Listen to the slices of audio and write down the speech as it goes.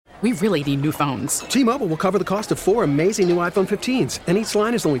We really need new phones. T-Mobile will cover the cost of 4 amazing new iPhone 15s, and each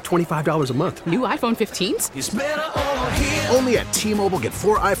line is only $25 a month. New iPhone 15s? It's better over here. Only at T-Mobile, get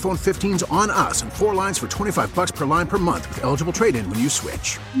 4 iPhone 15s on us and 4 lines for $25 per line per month with eligible trade-in when you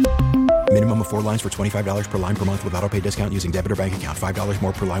switch. Minimum of 4 lines for $25 per line per month with autopay discount using debit or bank account. $5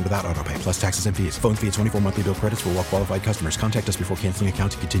 more per line without autopay, plus taxes and fees. Phone fee at 24 monthly bill credits for well-qualified customers. Contact us before canceling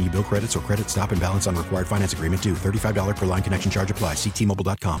account to continue bill credits or credit stop and balance on required finance agreement due. $35 per line connection charge applies. See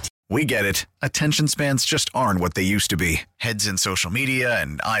T-Mobile.com. We get it. Attention spans just aren't what they used to be. Heads in social media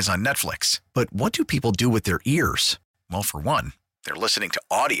and eyes on Netflix. But what do people do with their ears? Well, for one, they're listening to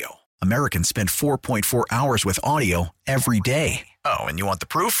audio. Americans spend 4.4 hours with audio every day. Oh, and you want the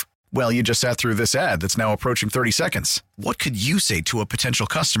proof? Well, you just sat through this ad that's now approaching 30 seconds. What could you say to a potential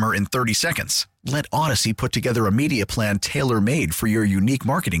customer in 30 seconds? Let Odyssey put together a media plan tailor-made for your unique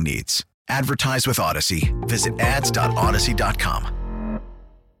marketing needs. Advertise with Odyssey. Visit ads.odyssey.com.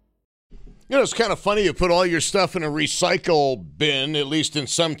 You know, it's kind of funny. You put all your stuff in a recycle bin, at least in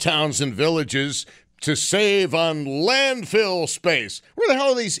some towns and villages, to save on landfill space. Where the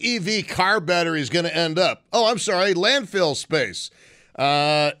hell are these EV car batteries going to end up? Oh, I'm sorry, landfill space.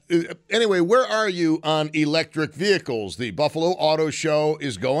 Anyway, where are you on electric vehicles? The Buffalo Auto Show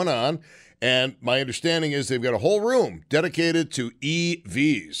is going on, and my understanding is they've got a whole room dedicated to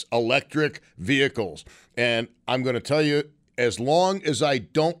EVs, electric vehicles. And I'm going to tell you, as long as I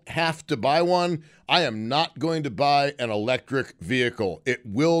don't have to buy one, I am not going to buy an electric vehicle. It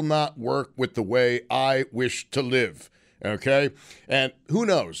will not work with the way I wish to live. Okay? And who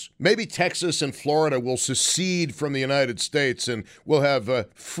knows? Maybe Texas and Florida will secede from the United States and we'll have a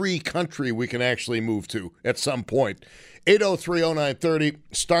free country we can actually move to at some point. 803-0930,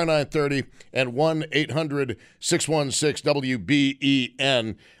 star 930, and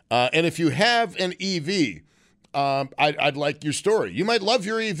 1-800-616-WBEN. And if you have an EV, I'd like your story. You might love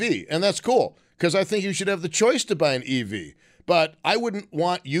your EV, and that's cool, because I think you should have the choice to buy an EV. But I wouldn't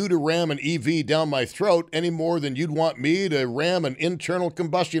want you to ram an EV down my throat any more than you'd want me to ram an internal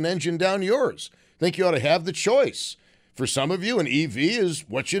combustion engine down yours. I think you ought to have the choice. For some of you, an EV is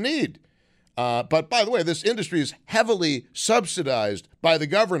what you need. But by the way, this industry is heavily subsidized by the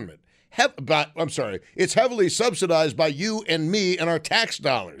government. It's heavily subsidized by you and me and our tax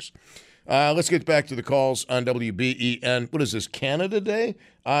dollars. Let's get back to the calls on WBEN. What is this, Canada Day?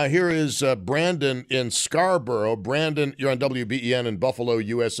 Here is Brandon in Scarborough. Brandon, you're on WBEN in Buffalo,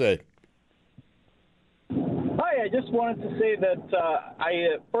 USA. Hi, I just wanted to say that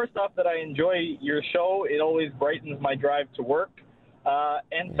first off, that I enjoy your show. It always brightens my drive to work.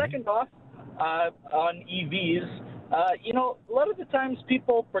 And second off, on EVs, a lot of the times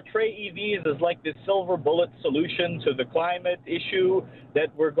people portray EVs as like this silver bullet solution to the climate issue that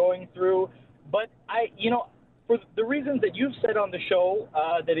we're going through. But for the reasons that you've said on the show,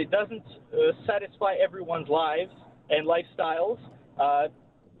 that it doesn't satisfy everyone's lives and lifestyles,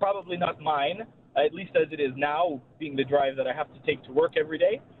 probably not mine, at least as it is now, being the drive that I have to take to work every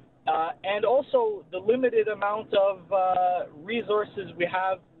day. And also the limited amount of resources we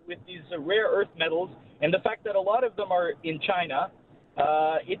have with these rare earth metals, and the fact that a lot of them are in China,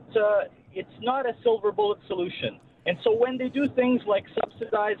 it's not a silver bullet solution. And so when they do things like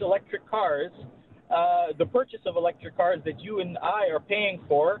subsidize electric cars, the purchase of electric cars that you and I are paying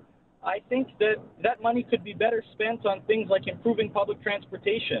for, I think that money could be better spent on things like improving public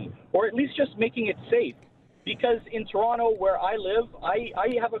transportation, or at least just making it safe. Because in Toronto, where I live, I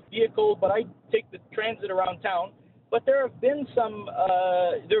have a vehicle, but I take the transit around town. But there have been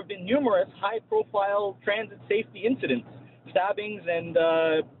numerous high-profile transit safety incidents, stabbings, and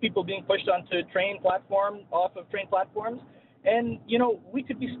people being pushed onto off of train platforms. And we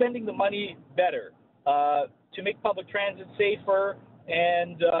could be spending the money better to make public transit safer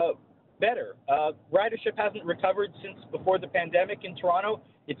and better. Ridership hasn't recovered since before the pandemic in Toronto.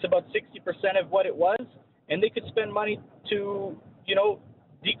 It's about 60% of what it was, and they could spend money to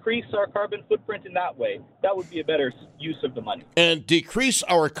decrease our carbon footprint in that way. That would be a better use of the money. And decrease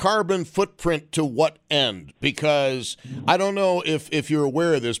our carbon footprint to what end? Because I don't know if you're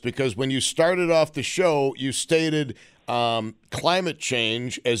aware of this, because when you started off the show, you stated climate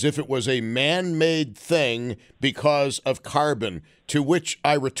change as if it was a man-made thing because of carbon, to which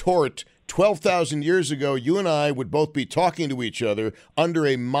I retort, 12,000 years ago, you and I would both be talking to each other under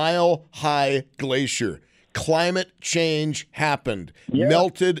a mile-high glacier. Climate change happened,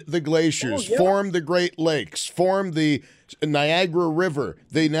 melted the glaciers, formed the Great Lakes, formed the Niagara River,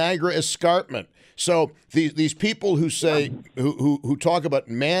 the Niagara Escarpment. So these people who say who talk about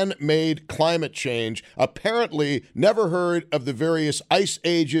man-made climate change apparently never heard of the various ice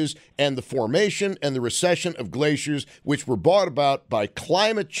ages and the formation and the recession of glaciers, which were brought about by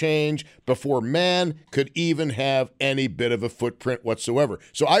climate change before man could even have any bit of a footprint whatsoever.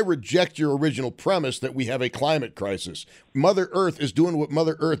 So I reject your original premise that we have a climate crisis. Mother Earth is doing what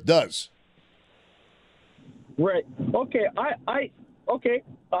Mother Earth does. Right. Okay. Okay.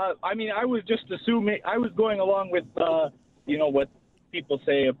 I mean, I was just assuming, I was going along with, what people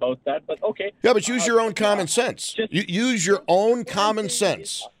say about that, but okay. Yeah, but use your own common sense. Use your own common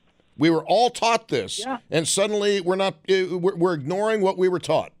sense. We were all taught this, and suddenly we're ignoring what we were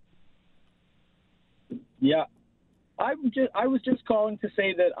taught. Yeah. I was just calling to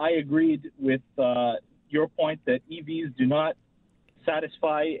say that I agreed with your point that EVs do not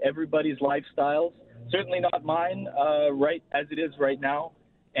satisfy everybody's lifestyles. Certainly not mine, right as it is right now,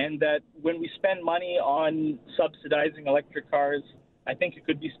 and that when we spend money on subsidizing electric cars, I think it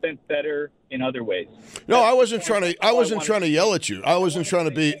could be spent better in other ways. No, I wasn't trying to yell at you. I wasn't trying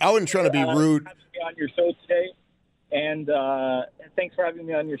to be rude. On your show today, and thanks for having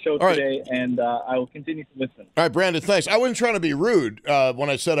me on your show today, and I will continue to listen. All right, Brandon, thanks. I wasn't trying to be rude when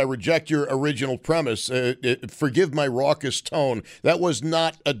I said I reject your original premise. Forgive my raucous tone. That was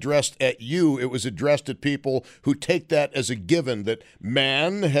not addressed at you. It was addressed at people who take that as a given, that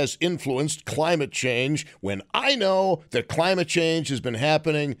man has influenced climate change, when I know that climate change has been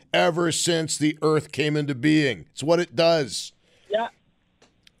happening ever since the Earth came into being. It's what it does. Yeah.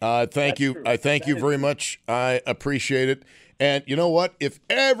 Thank you. True. I thank you very much. I appreciate it. And you know what? If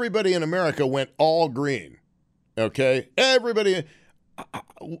everybody in America went all green, okay, everybody, how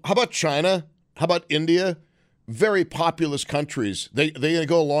about China? How about India? Very populous countries. They going to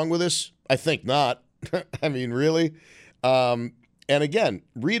go along with this? I think not. I mean, really? And again,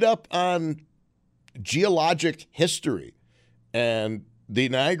 read up on geologic history and the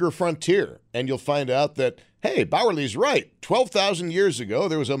Niagara frontier, and you'll find out that, hey, Bowerly's right. 12,000 years ago,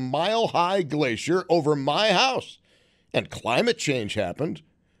 there was a mile-high glacier over my house. And climate change happened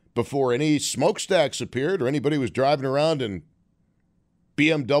before any smokestacks appeared or anybody was driving around in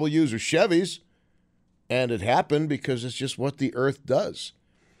BMWs or Chevys. And it happened because it's just what the Earth does.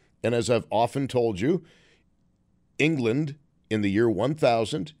 And as I've often told you, England in the year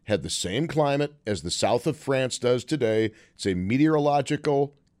 1000 had the same climate as the south of France does today. It's a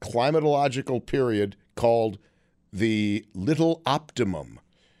meteorological, climatological period called the Little Optimum.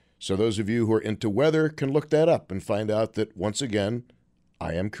 So those of you who are into weather can look that up and find out that, once again,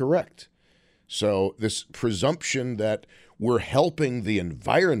 I am correct. So this presumption that we're helping the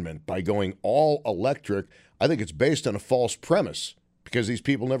environment by going all electric, I think it's based on a false premise because these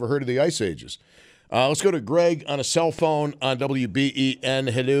people never heard of the ice ages. Let's go to Greg on a cell phone on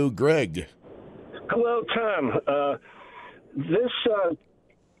WBEN. Hello, Greg. Hello, Tom. This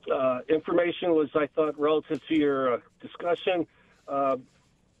information was, I thought, relative to your discussion.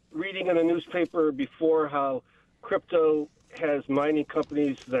 Reading in a newspaper before how crypto has mining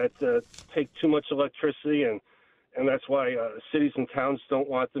companies that take too much electricity, and that's why cities and towns don't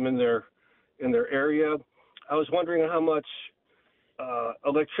want them in their area. I was wondering how much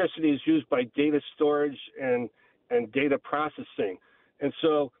electricity is used by data storage and data processing. And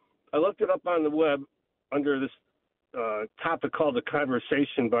so I looked it up on the web under this topic called The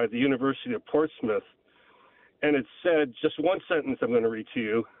Conversation by the University of Portsmouth. And it said, just one sentence I'm going to read to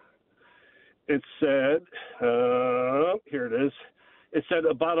you. It said, here it is. It said,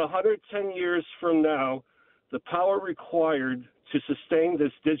 about 110 years from now, the power required to sustain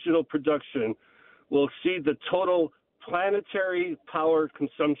this digital production will exceed the total planetary power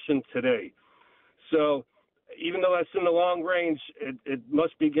consumption today. So even though that's in the long range, it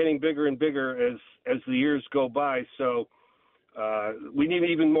must be getting bigger and bigger as the years go by. So we need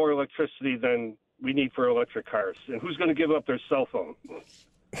even more electricity than we need for electric cars. And who's going to give up their cell phone?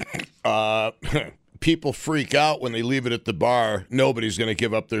 People freak out when they leave it at the bar. Nobody's going to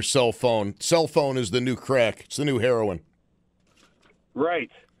give up their cell phone. Cell phone is the new crack. It's the new heroin. Right.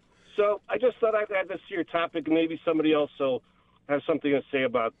 So I just thought I'd add this to your topic, and maybe somebody else will have something to say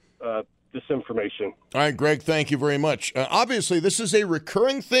about this information. All right, Greg, thank you very much. Obviously, this is a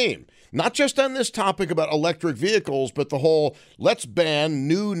recurring theme, not just on this topic about electric vehicles, but the whole let's ban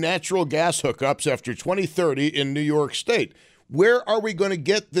new natural gas hookups after 2030 in New York State. Where are we going to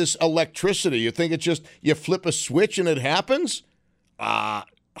get this electricity? You think it's just you flip a switch and it happens? How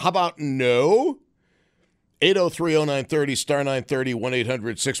about no? 803-0930, star 930,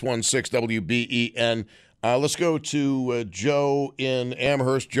 1-800-616-WBEN. Let's go to Joe in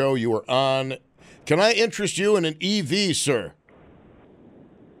Amherst. Joe, you are on Can I interest you in an EV, sir?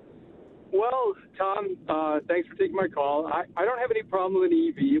 Well, Tom, thanks for taking my call. I don't have any problem with an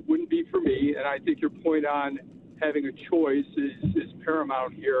EV. It wouldn't be for me, and I think your point on having a choice is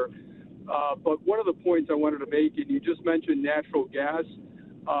paramount here. But one of the points I wanted to make, and you just mentioned natural gas,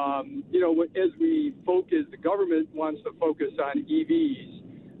 as we focus, the government wants to focus on EVs.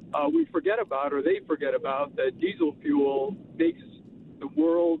 We forget about, or they forget about, that diesel fuel makes the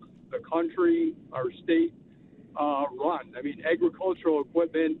world, the country, our state run. I mean, agricultural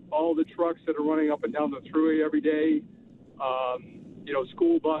equipment, all the trucks that are running up and down the thruway every day,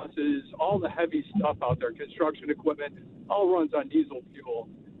 school buses, all the heavy stuff out there, construction equipment, all runs on diesel fuel.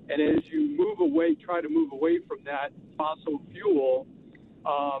 And as you try to move away from that fossil fuel,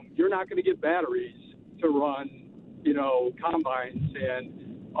 you're not going to get batteries to run, combines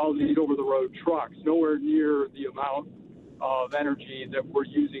and all these over-the-road trucks, nowhere near the amount of energy that we're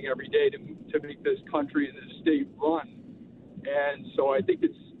using every day to make this country and this state run. And so I think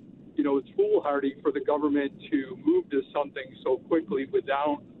it's foolhardy for the government to move to something so quickly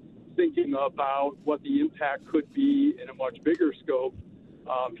without thinking about what the impact could be in a much bigger scope.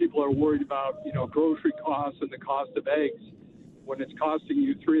 People are worried about, grocery costs and the cost of eggs when it's costing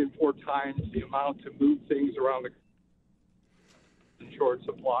you 3 and 4 times the amount to move things around the short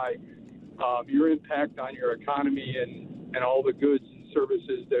supply. Your impact on your economy and all the goods and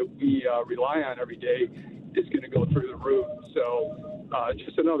services that we rely on every day is going to go through the roof. So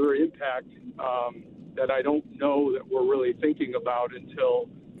just another impact that I don't know that we're really thinking about until,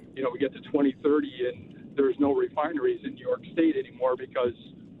 we get to 2030 and there's no refineries in New York State anymore because,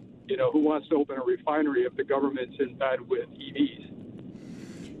 who wants to open a refinery if the government's in bed with EVs?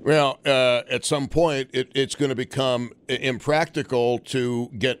 Well, at some point, it's going to become impractical to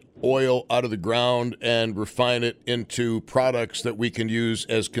get oil out of the ground and refine it into products that we can use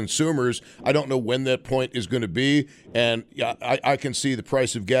as consumers. I don't know when that point is going to be, and I can see the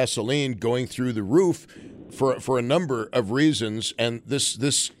price of gasoline going through the roof for a number of reasons, and this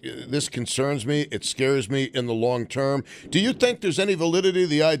concerns me. It scares me in the long term. Do you think there's any validity to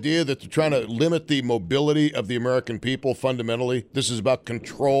the idea that they're trying to limit the mobility of the American people fundamentally? This is about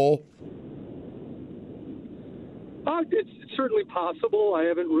control? It's certainly possible. I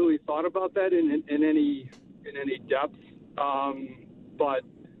haven't really thought about that in any depth, but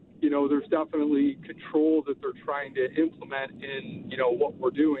there's definitely control that they're trying to implement in what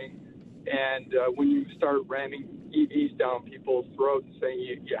we're doing. And when you start ramming EVs down people's throats and saying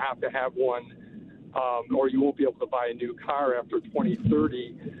you have to have one or you won't be able to buy a new car after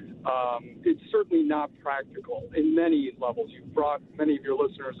 2030, it's certainly not practical in many levels. Many of your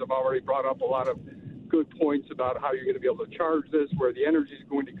listeners have already brought up a lot of good points about how you're going to be able to charge this, where the energy is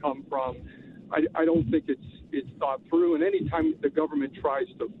going to come from. I don't think it's thought through. And anytime the government tries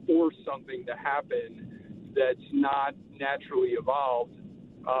to force something to happen that's not naturally evolved,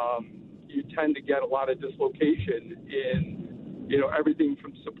 you tend to get a lot of dislocation in, everything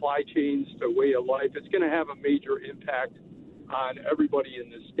from supply chains to way of life. It's going to have a major impact on everybody in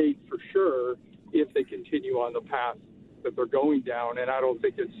the state for sure if they continue on the path that they're going down. And I don't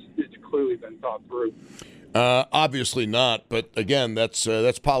think it's clearly been thought through. Obviously not, but again, that's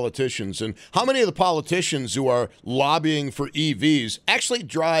politicians. And how many of the politicians who are lobbying for EVs actually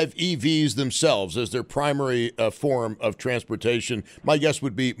drive EVs themselves as their primary form of transportation? My guess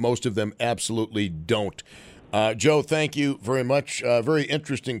would be most of them absolutely don't. Joe, thank you very much. Very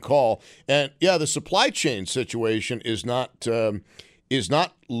interesting call. And yeah, the supply chain situation is not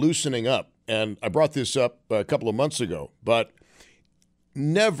loosening up. And I brought this up a couple of months ago, but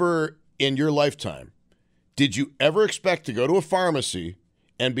never in your lifetime did you ever expect to go to a pharmacy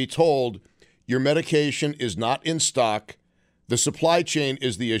and be told your medication is not in stock, the supply chain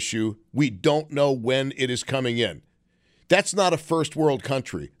is the issue, we don't know when it is coming in? That's not a first world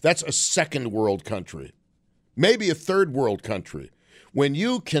country. That's a second world country, maybe a third world country. When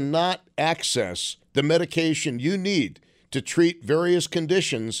you cannot access the medication you need to treat various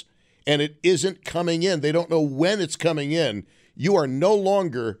conditions and it isn't coming in, they don't know when it's coming in, you are no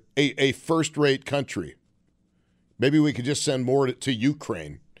longer a first-rate country. Maybe we could just send more to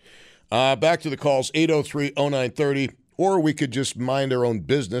Ukraine. Back to the calls, 803-0930, or we could just mind our own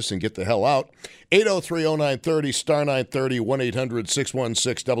business and get the hell out. 803-0930, star 930,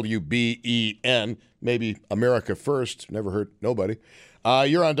 1-800-616-WBEN. Maybe America first. Never hurt nobody.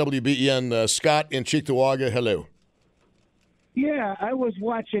 You're on WBEN. Scott in Cheektowaga, hello. Yeah, I was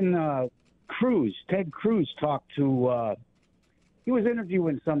watching Ted Cruz talk to he was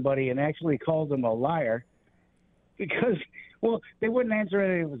interviewing somebody and actually called him a liar because, they wouldn't answer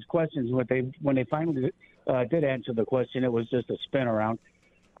any of his questions. When they finally did answer the question, it was just a spin around.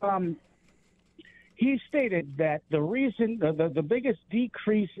 he stated that the reason, the biggest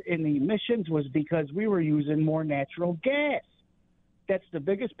decrease in the emissions was because we were using more natural gas. That's the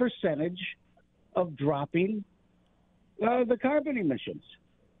biggest percentage of dropping the carbon emissions.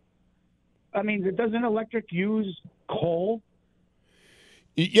 I mean, doesn't electric use coal?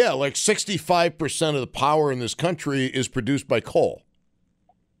 Yeah, like 65% of the power in this country is produced by coal.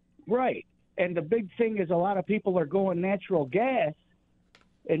 Right. And the big thing is a lot of people are going natural gas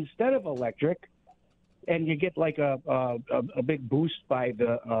instead of electric, and you get like a big boost by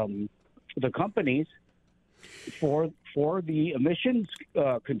the companies for the emissions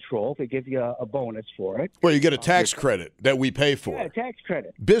control. They give you a bonus for it. Well, you get a tax credit that we pay for. Yeah, tax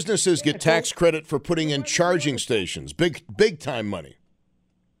credit. Businesses get tax credit for putting in charging stations. Big time money.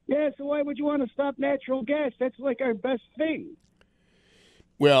 Yeah, so why would you want to stop natural gas? That's like our best thing.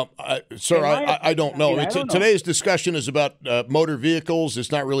 Well, sir, I don't know. I don't know. Today's discussion is about motor vehicles.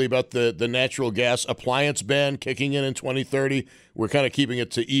 It's not really about the natural gas appliance ban kicking in 2030. We're kind of keeping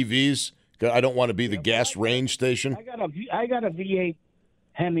it to EVs. I don't want to be the gas range station. I got a V8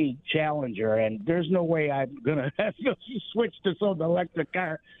 Hemi Challenger, and there's no way I'm going to have to switch to some electric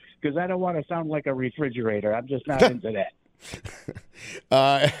car because I don't want to sound like a refrigerator. I'm just not into that.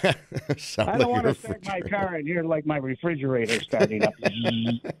 I don't want to start my car and hear like my refrigerator starting up.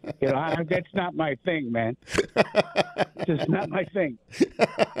 That's not my thing, man. It's just not my thing.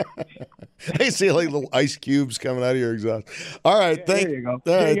 I see like little ice cubes coming out of your exhaust. All right, there you go.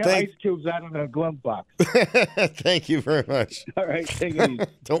 All right, ice cubes out of the glove box. Thank you very much. All right, take it easy.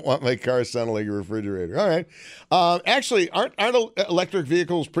 Don't want my car sounding like a refrigerator. All right. Actually, aren't electric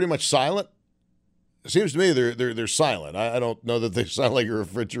vehicles pretty much silent? It seems to me they're silent. I don't know that they sound like a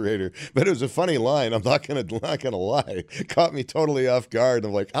refrigerator, but it was a funny line. I'm not gonna lie. It caught me totally off guard.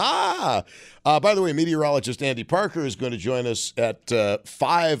 I'm like, By the way, meteorologist Andy Parker is going to join us at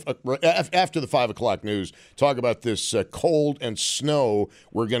 5 after the 5 o'clock news. Talk about this cold and snow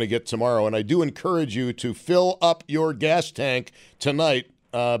we're going to get tomorrow. And I do encourage you to fill up your gas tank tonight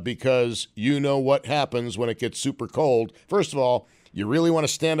because you know what happens when it gets super cold. First of all, you really want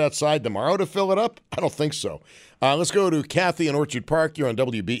to stand outside tomorrow to fill it up? I don't think so. Let's go to Kathy in Orchard Park. You're on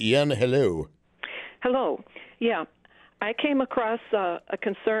WBEN. Hello. Hello. Yeah, I came across a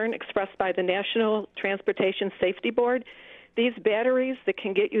concern expressed by the National Transportation Safety Board. These batteries that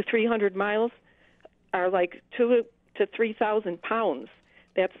can get you 300 miles are like 2,000 to 3,000 pounds.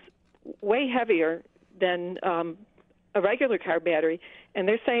 That's way heavier than a regular car battery. And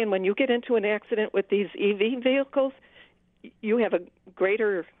they're saying when you get into an accident with these EV vehicles, you have a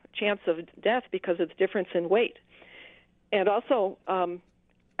greater chance of death because of the difference in weight. And also,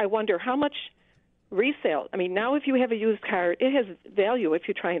 I wonder how much resale. I mean, now if you have a used car, it has value if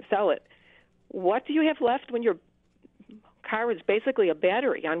you try and sell it. What do you have left when your car is basically a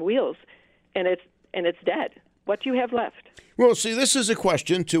battery on wheels and it's dead? What do you have left? Well, see, this is a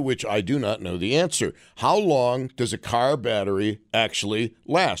question to which I do not know the answer. How long does a car battery actually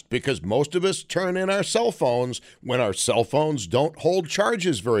last? Because most of us turn in our cell phones when our cell phones don't hold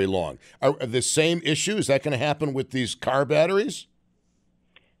charges very long. Are the same issue? Is that going to happen with these car batteries?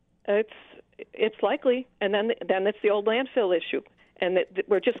 It's likely, and then it's the old landfill issue, and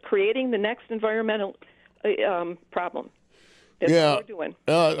we're just creating the next environmental problem. That's what we're doing.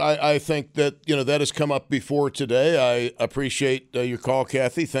 I think that that has come up before today. I appreciate your call,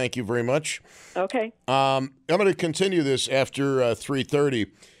 Kathy. Thank you very much. Okay. I'm going to continue this after 3:30.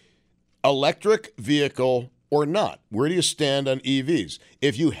 Electric vehicle or not? Where do you stand on EVs?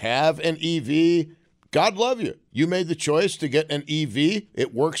 If you have an EV, God love you. You made the choice to get an EV.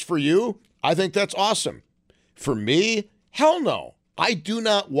 It works for you. I think that's awesome. For me, hell no. I do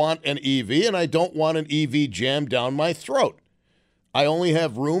not want an EV, and I don't want an EV jammed down my throat. I only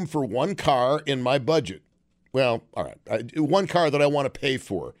have room for one car in my budget. Well, all right, one car that I want to pay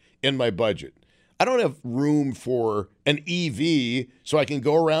for in my budget. I don't have room for an EV so I can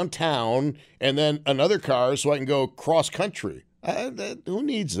go around town and then another car so I can go cross country. Who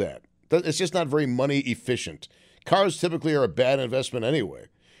needs that? It's just not very money efficient. Cars typically are a bad investment anyway.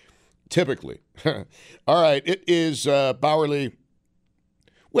 Typically. All right, it is Bowerly.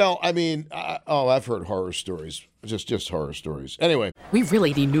 Well, I mean, I've heard horror stories. Just horror stories. Anyway. We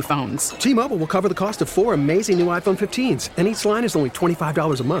really need new phones. T-Mobile will cover the cost of 4 amazing new iPhone 15s, and each line is only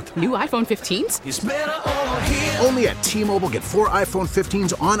 $25 a month. New iPhone 15s? It's better over here. Only at T-Mobile, get 4 iPhone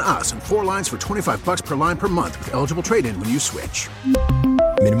 15s on us and 4 lines for $25 per line per month with eligible trade-in when you switch.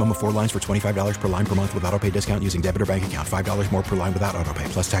 Minimum of 4 lines for $25 per line per month with autopay discount using debit or bank account. $5 more per line without autopay,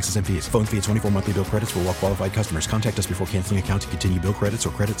 plus taxes and fees. Phone fee at 24 monthly bill credits for well-qualified customers. Contact us before canceling account to continue bill credits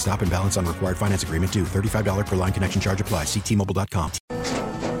or credit stop and balance on required finance agreement due. $35 per line connection charge applies. See T-Mobile.com.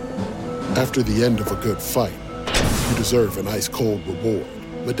 After the end of a good fight, you deserve an ice-cold reward.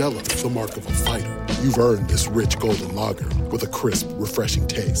 Modelo is the mark of a fighter. You've earned this rich golden lager with a crisp, refreshing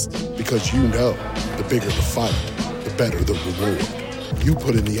taste. Because you know, the bigger the fight, the better the reward. You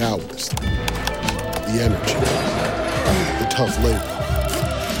put in the hours, the energy, the tough labor.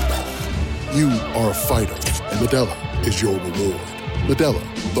 You are a fighter, and Modelo is your reward.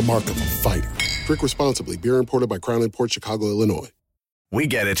 Modelo, the mark of a fighter. Drink responsibly. Beer imported by Crown Imports, Chicago, Illinois. We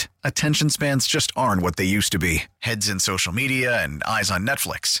get it. Attention spans just aren't what they used to be. Heads in social media and eyes on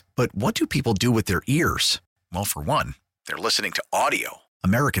Netflix. But what do people do with their ears? Well, for one, they're listening to audio.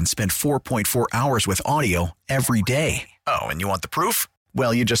 Americans spend 4.4 hours with audio every day. Oh, and you want the proof?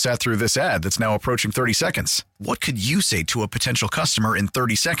 Well, you just sat through this ad that's now approaching 30 seconds. What could you say to a potential customer in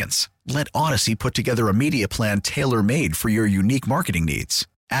 30 seconds? Let Odyssey put together a media plan tailor-made for your unique marketing needs.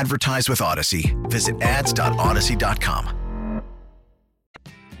 Advertise with Odyssey. Visit ads.odyssey.com.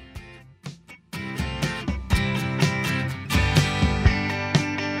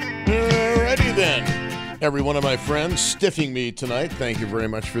 Alrighty then. Every one of my friends stiffing me tonight. Thank you very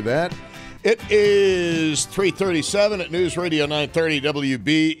much for that. It is 3:37 at News Radio 930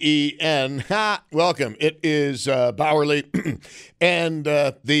 WBEN. Ha! Welcome. It is Bowerly, and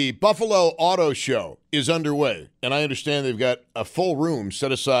the Buffalo Auto Show is underway. And I understand they've got a full room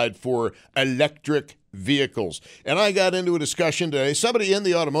set aside for electric vehicles. And I got into a discussion today, somebody in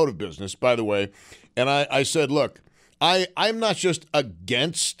the automotive business, by the way, and I said, look, I'm not just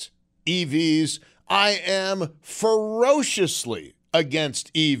against EVs, I am ferociously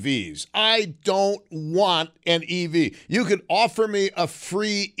against EVs. I don't want an EV. You could offer me a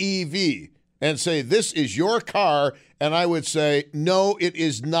free EV and say, this is your car, and I would say, no, it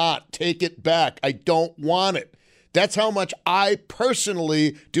is not. Take it back. I don't want it. That's how much I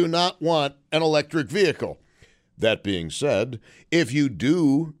personally do not want an electric vehicle. That being said, if you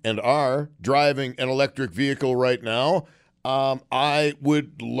do and are driving an electric vehicle right now, I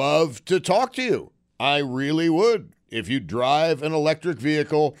would love to talk to you. I really would. If you drive an electric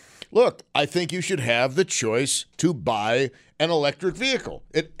vehicle, look, I think you should have the choice to buy an electric vehicle.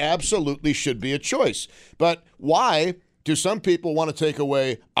 It absolutely should be a choice. But why do some people want to take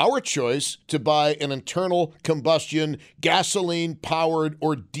away our choice to buy an internal combustion, gasoline-powered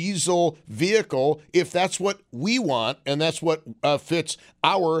or diesel vehicle if that's what we want and that's what fits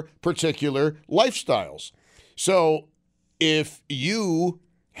our particular lifestyles? So if you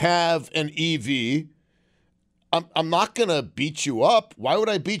have an EV, I'm not going to beat you up. Why would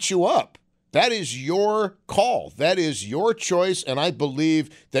I beat you up? That is your call. That is your choice, and I believe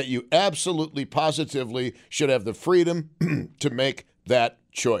that you absolutely, positively should have the freedom to make that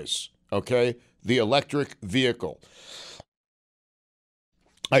choice, okay? The electric vehicle.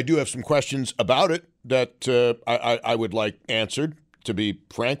 I do have some questions about it that I would like answered, to be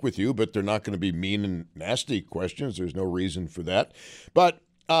frank with you, but they're not going to be mean and nasty questions. There's no reason for that. But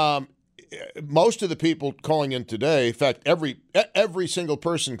most of the people calling in today, in fact, every single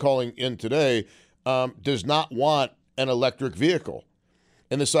person calling in today does not want an electric vehicle.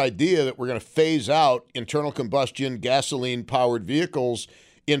 And this idea that we're going to phase out internal combustion, gasoline-powered vehicles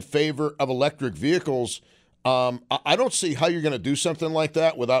in favor of electric vehicles, I don't see how you're going to do something like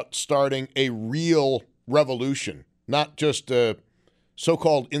that without starting a real revolution, not just a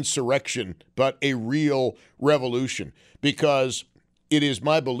so-called insurrection, but a real revolution. Because it is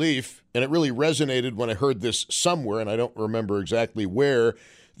my belief, and it really resonated when I heard this somewhere, and I don't remember exactly where,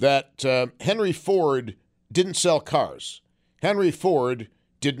 that Henry Ford didn't sell cars. Henry Ford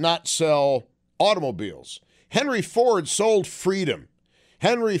did not sell automobiles. Henry Ford sold freedom.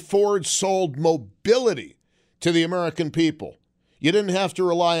 Henry Ford sold mobility to the American people. You didn't have to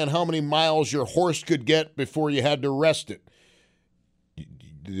rely on how many miles your horse could get before you had to rest it.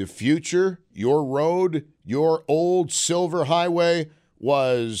 The future, your road, your old silver highway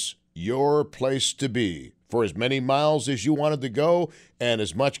was your place to be for as many miles as you wanted to go and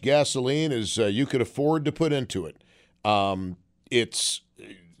as much gasoline as you could afford to put into it. It's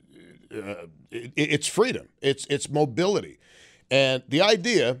freedom. It's mobility. And the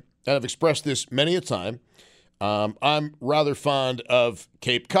idea, and I've expressed this many a time, I'm rather fond of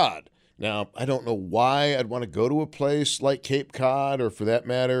Cape Cod. Now, I don't know why I'd want to go to a place like Cape Cod or, for that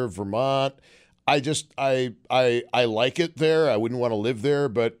matter, Vermont. I like it there. I wouldn't want to live there,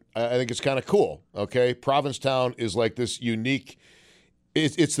 but I think it's kind of cool, okay? Provincetown is like this unique –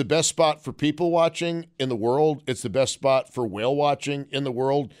 it's the best spot for people watching in the world. It's the best spot for whale watching in the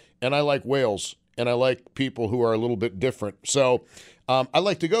world, and I like whales, and I like people who are a little bit different. So I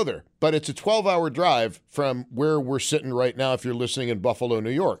like to go there, but it's a 12-hour drive from where we're sitting right now if you're listening in Buffalo,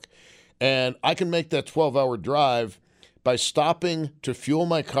 New York. And I can make that 12-hour drive by stopping to fuel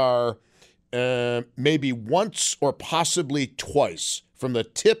my car maybe once or possibly twice from the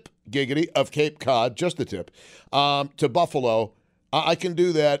tip, giggity, of Cape Cod, just the tip, to Buffalo. I can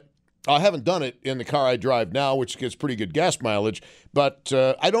do that. I haven't done it in the car I drive now, which gets pretty good gas mileage, but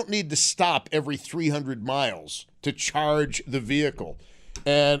I don't need to stop every 300 miles to charge the vehicle.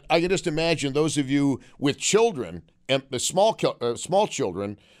 And I can just imagine those of you with children, and small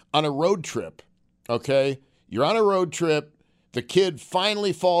children, on a road trip, okay? You're on a road trip, the kid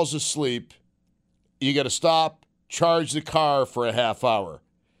finally falls asleep, you got to stop, charge the car for a half hour.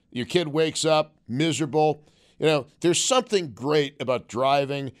 Your kid wakes up miserable. You know, there's something great about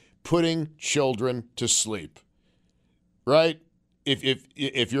driving, putting children to sleep, right?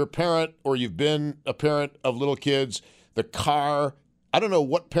 If you're a parent or you've been a parent of little kids, the car, I don't know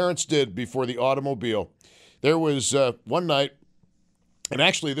what parents did before the automobile. There was one night, and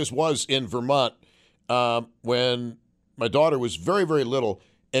actually this was in Vermont, when my daughter was very, very little,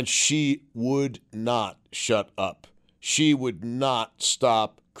 and she would not shut up. She would not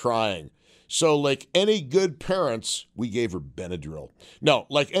stop crying. So like any good parents, we gave her Benadryl. No,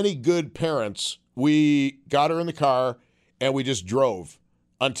 like any good parents, we got her in the car and we just drove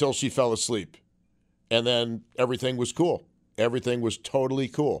until she fell asleep. And then everything was cool. Everything was totally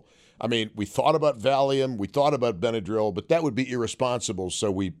cool. I mean, we thought about Valium, we thought about Benadryl, but that would be irresponsible,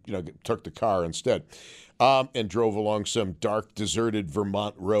 so we took the car instead. And drove along some dark, deserted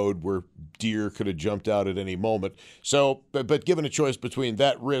Vermont road where deer could have jumped out at any moment. So, but given a choice between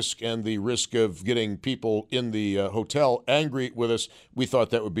that risk and the risk of getting people in the hotel angry with us, we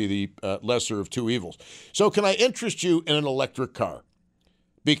thought that would be the lesser of two evils. So can I interest you in an electric car?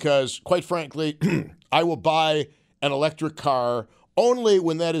 Because, quite frankly, I will buy an electric car only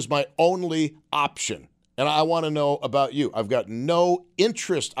when that is my only option. And I want to know about you. I've got no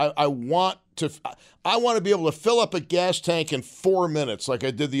interest. I want to be able to fill up a gas tank in 4 minutes like I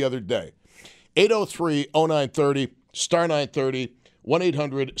did the other day. 803-0930, star 930,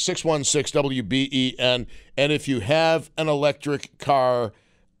 1-800-616-WBEN. And if you have an electric car,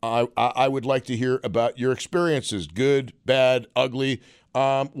 I would like to hear about your experiences, good, bad, ugly.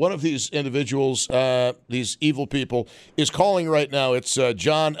 One of these individuals, these evil people, is calling right now. It's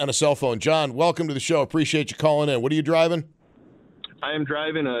John on a cell phone. John, welcome to the show. Appreciate you calling in. What are you driving? I am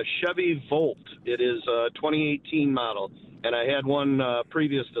driving a Chevy Volt. It is a 2018 model, and I had one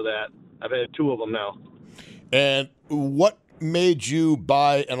previous to that. I've had two of them now. And what made you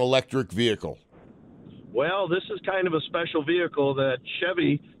buy an electric vehicle? Well, this is kind of a special vehicle that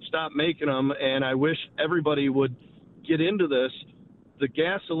Chevy stopped making them, and I wish everybody would get into this. The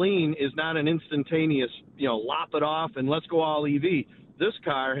gasoline is not an instantaneous, lop it off and let's go all EV. This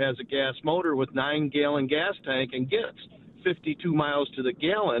car has a gas motor with 9-gallon gas tank and gets 52 miles to the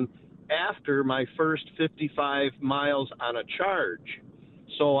gallon after my first 55 miles on a charge.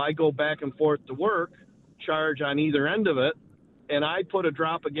 So I go back and forth to work, charge on either end of it, and I put a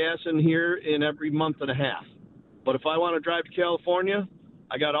drop of gas in here in every month and a half. But if I want to drive to California,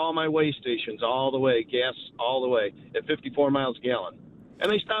 I got all my way stations all the way, gas all the way at 54 miles a gallon.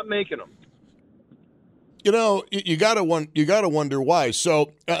 And they stopped making them. You gotta wonder why.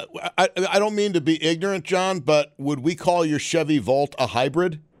 So I don't mean to be ignorant, John, but would we call your Chevy Volt a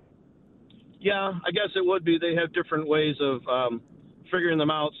hybrid? Yeah, I guess it would be. They have different ways of figuring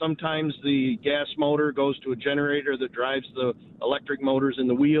them out. Sometimes the gas motor goes to a generator that drives the electric motors in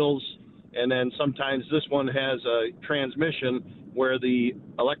the wheels, and then sometimes this one has a transmission where the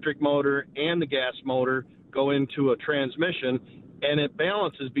electric motor and the gas motor go into a transmission, and it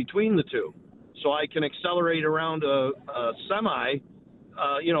balances between the two. So I can accelerate around a semi,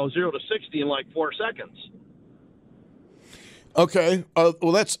 0 to 60 in like 4 seconds. Okay.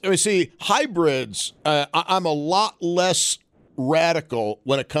 Hybrids. I'm a lot less radical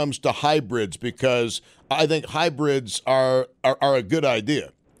when it comes to hybrids because I think hybrids are a good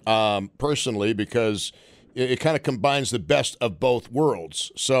idea, personally, because it kind of combines the best of both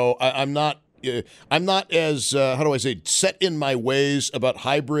worlds. So I'm not as, set in my ways about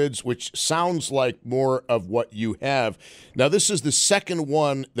hybrids, which sounds like more of what you have. Now, this is the second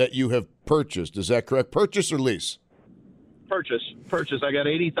one that you have purchased. Is that correct? Purchase or lease? Purchase. I got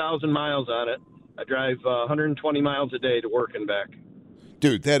 80,000 miles on it. I drive 120 miles a day to work and back.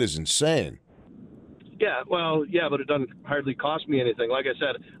 Dude, that is insane. Yeah, but it doesn't hardly cost me anything. Like I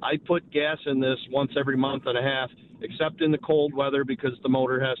said, I put gas in this once every month and a half, except in the cold weather because the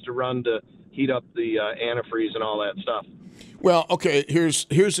motor has to run to heat up the antifreeze and all that stuff. Well, okay, here's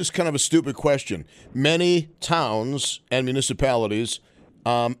this kind of a stupid question. Many towns and municipalities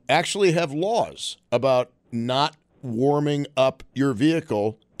actually have laws about not warming up your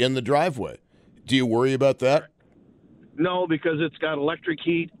vehicle in the driveway. Do you worry about that? No, because it's got electric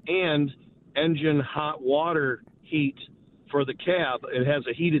heat and engine hot water heat for the cab. It has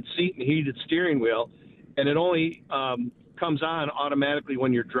a heated seat and heated steering wheel, and it only comes on automatically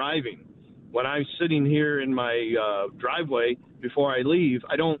when you're driving. When I'm sitting here in my driveway before I leave,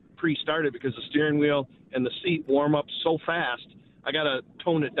 I don't pre-start it because the steering wheel and the seat warm up so fast. I got to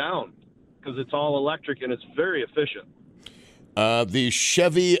tone it down because it's all electric and it's very efficient. The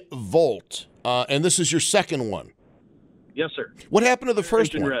Chevy Volt, and this is your second one. Yes, sir. What happened to the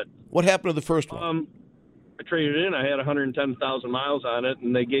first Engine one? red. What happened to the first one? I traded it in. I had 110,000 miles on it,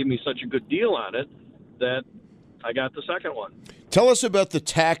 and they gave me such a good deal on it that I got the second one. Tell us about the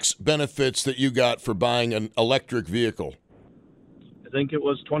tax benefits that you got for buying an electric vehicle. I think it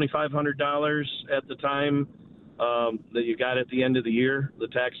was $2,500 at the time that you got at the end of the year. The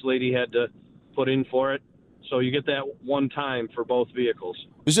tax lady had to put in for it. So you get that one time for both vehicles.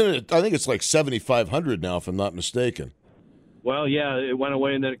 Isn't it? I think it's like $7,500 now, if I'm not mistaken. Well, yeah, it went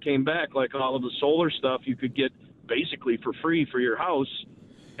away and then it came back. Like all of the solar stuff you could get basically for free for your house,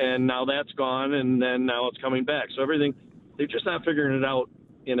 and now that's gone, and then now it's coming back. So everything, they're just not figuring it out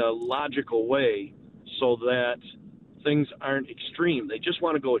in a logical way so that things aren't extreme. They just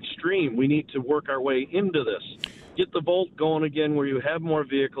want to go extreme. We need to work our way into this. Get the Volt going again where you have more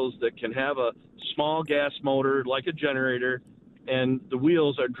vehicles that can have a small gas motor like a generator, and the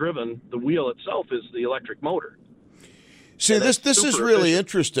wheels are driven. The wheel itself is the electric motor. See, this is really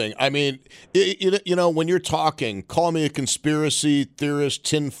interesting. I mean, you know, when you're talking, call me a conspiracy theorist,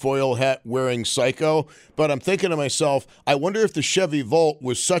 tinfoil hat wearing psycho, but I'm thinking to myself, I wonder if the Chevy Volt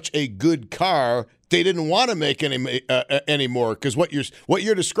was such a good car, they didn't want to make any more, because what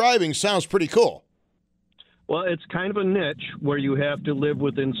you're describing sounds pretty cool. Well, it's kind of a niche where you have to live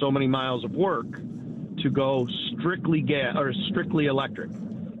within so many miles of work to go strictly gas or strictly electric.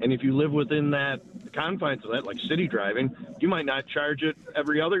 And if you live within that confines of that, like city driving, you might not charge it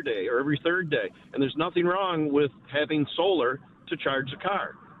every other day or every third day. And there's nothing wrong with having solar to charge a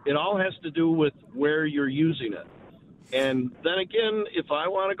car. It all has to do with where you're using it. And then again, if I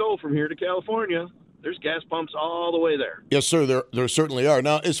want to go from here to California, there's gas pumps all the way there. Yes, sir, there certainly are.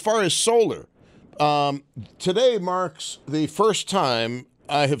 Now, as far as solar, today marks the first time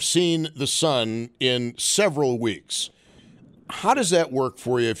I have seen the sun in several weeks. How does that work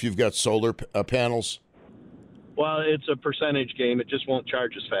for you if you've got solar panels? Well, it's a percentage game. It just won't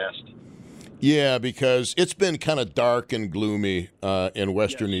charge as fast. Yeah, because it's been kind of dark and gloomy in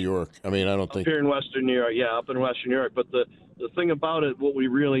Western New York. I mean, I don't think... Up here in Western New York, yeah, up in Western New York. But the thing about it, what we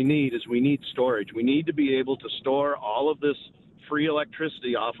really need is we need storage. We need to be able to store all of this free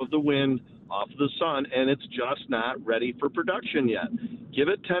electricity off of the wind, off of the sun, and it's just not ready for production yet. Give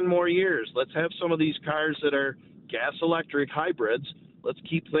it 10 more years. Let's have some of these cars that are gas-electric hybrids. Let's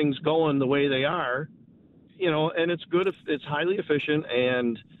keep things going the way they are, you know, and it's good if it's highly efficient,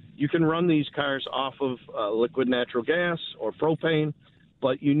 and you can run these cars off of liquid natural gas or propane,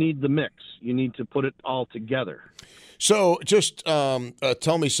 but you need the mix. You need to put it all together. So just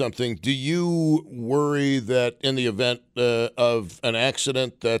tell me something. Do you worry that in the event of an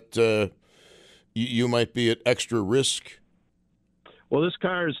accident that you might be at extra risk? Well, this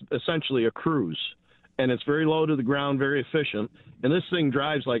car is essentially a cruise, and it's very low to the ground, very efficient, and this thing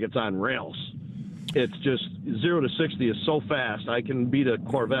drives like it's on rails. It's just 0 to 60 is so fast, I can beat a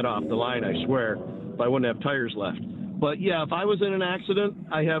Corvette off the line, I swear, if I wouldn't have tires left. But, yeah, if I was in an accident,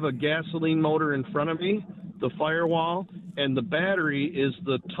 I have a gasoline motor in front of me, the firewall, and the battery is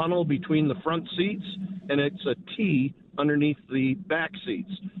the tunnel between the front seats, and it's a T underneath the back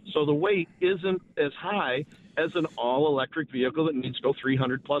seats. So the weight isn't as high as an all-electric vehicle that needs to go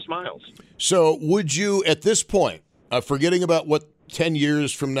 300-plus miles. So would you, at this point, forgetting about what 10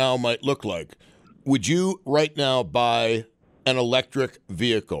 years from now might look like, would you right now buy an electric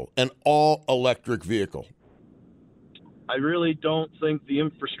vehicle, an all-electric vehicle? I really don't think the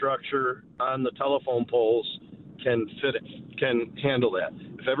infrastructure on the telephone poles can fit it, can handle that.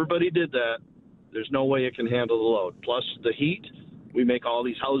 If everybody did that, there's no way it can handle the load. Plus the heat, we make all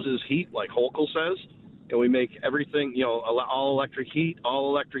these houses heat, like Hochul says, and we make everything, you know, all electric heat, all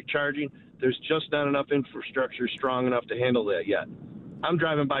electric charging. There's just not enough infrastructure strong enough to handle that yet. I'm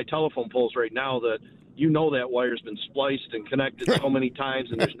driving by telephone poles right now that you know that wire's been spliced and connected so many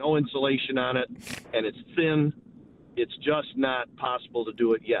times, and there's no insulation on it, and it's thin. It's just not possible to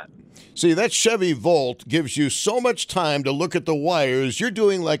do it yet. See, that Chevy Volt gives you so much time to look at the wires. You're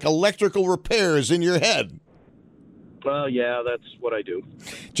doing like electrical repairs in your head. Well, yeah, that's what I do.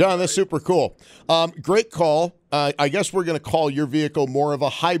 John, that's super cool. Great call. I guess we're going to call your vehicle more of a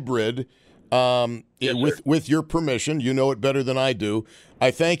hybrid. With your permission, you know it better than I do.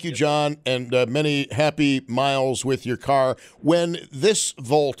 I thank you, John, and many happy miles with your car. When this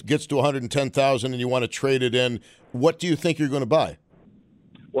Volt gets to 110,000 and you want to trade it in, what do you think you're going to buy?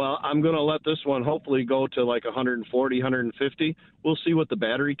 Well, I'm going to let this one hopefully go to like 140, 150. We'll see what the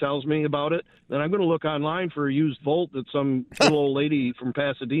battery tells me about it. Then I'm going to look online for a used Volt that some little old lady from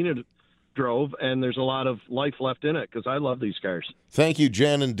Pasadena drove, and there's a lot of life left in it because I love these cars. Thank you,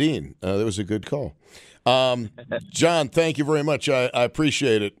 Jan and Dean. That was a good call. John, thank you very much. I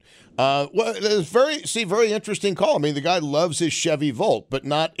appreciate it. Well, it's very interesting call. I mean, the guy loves his Chevy Volt, but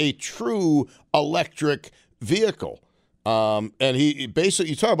not a true electric vehicle. And he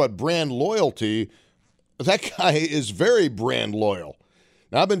basically, you talk about brand loyalty, that guy is very brand loyal.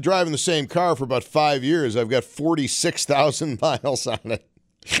 Now, I've been driving the same car for about 5 years. I've got 46,000 miles on it.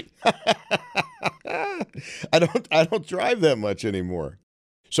 I don't drive that much anymore.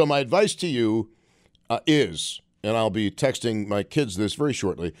 So my advice to you is, and I'll be texting my kids this very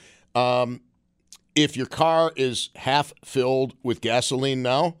shortly, if your car is half filled with gasoline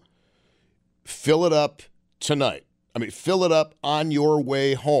now, fill it up tonight. I mean, fill it up on your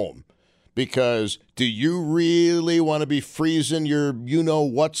way home, because do you really want to be freezing your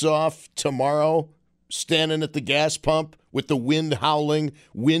you-know-what's off tomorrow, standing at the gas pump with the wind howling,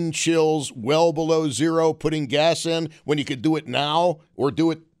 wind chills well below zero, putting gas in when you could do it now or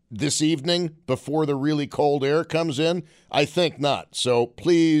do it this evening before the really cold air comes in? I think not. So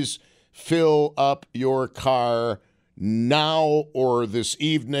please fill up your car now or this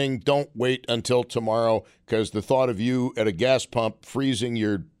evening. Don't wait until tomorrow, because the thought of you at a gas pump freezing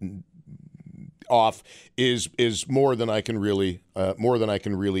your off is more than I can really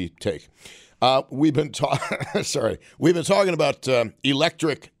take. We've been talking about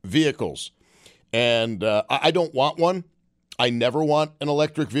electric vehicles, and I don't want one. I never want an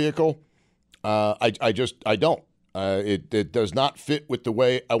electric vehicle. I don't. It does not fit with the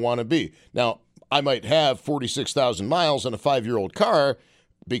way I want to be. Now, I might have 46,000 miles on a 5-year-old car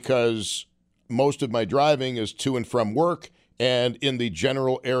because most of my driving is to and from work and in the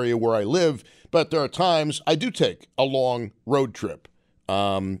general area where I live. But there are times I do take a long road trip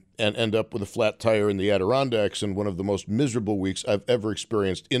and end up with a flat tire in the Adirondacks, and one of the most miserable weeks I've ever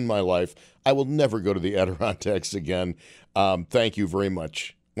experienced in my life. I will never go to the Adirondacks again. Thank you very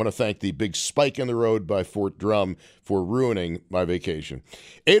much. I want to thank the big spike in the road by Fort Drum for ruining my vacation.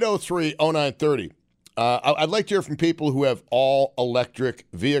 803-0930. I'd like to hear from people who have all-electric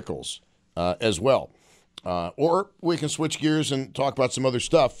vehicles as well. Or we can switch gears and talk about some other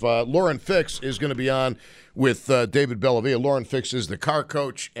stuff. Lauren Fix is going to be on with David Bellavia. Lauren Fix is the car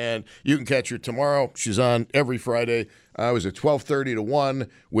coach, and you can catch her tomorrow. She's on every Friday. I was at 12:30 to 1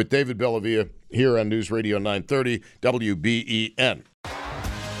 with David Bellavia here on News Radio 930 WBEN.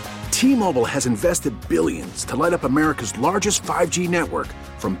 T-Mobile has invested billions to light up America's largest 5G network,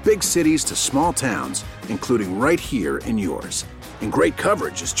 from big cities to small towns, including right here in yours. And great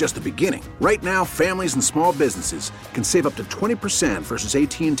coverage is just the beginning. Right now, families and small businesses can save up to 20% versus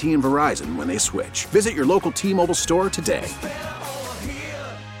AT&T and Verizon when they switch. Visit your local T-Mobile store today.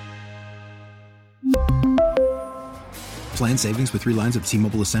 Plan savings with 3 lines of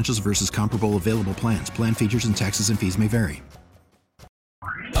T-Mobile Essentials versus comparable available plans. Plan features and taxes and fees may vary.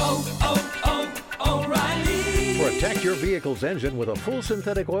 Protect your vehicle's engine with a full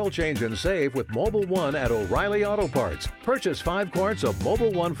synthetic oil change and save with Mobil 1 at O'Reilly Auto Parts. Purchase 5 quarts of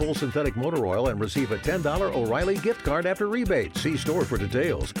Mobil 1 full synthetic motor oil and receive a $10 O'Reilly gift card after rebate. See store for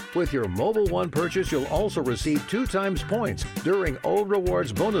details. With your Mobil 1 purchase, you'll also receive 2 times points during O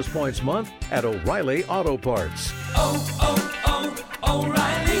Rewards Bonus Points Month at O'Reilly Auto Parts.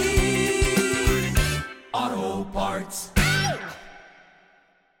 O'Reilly Auto Parts.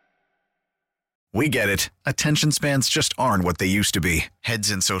 We get it. Attention spans just aren't what they used to be. Heads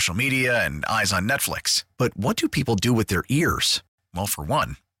in social media and eyes on Netflix. But what do people do with their ears? Well, for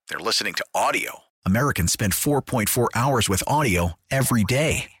one, they're listening to audio. Americans spend 4.4 hours with audio every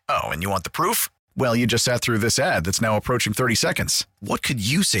day. Oh, and you want the proof? Well, you just sat through this ad that's now approaching 30 seconds. What could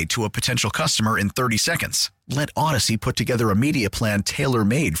you say to a potential customer in 30 seconds? Let Odyssey put together a media plan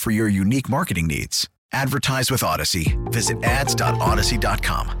tailor-made for your unique marketing needs. Advertise with Odyssey. Visit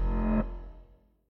ads.odyssey.com.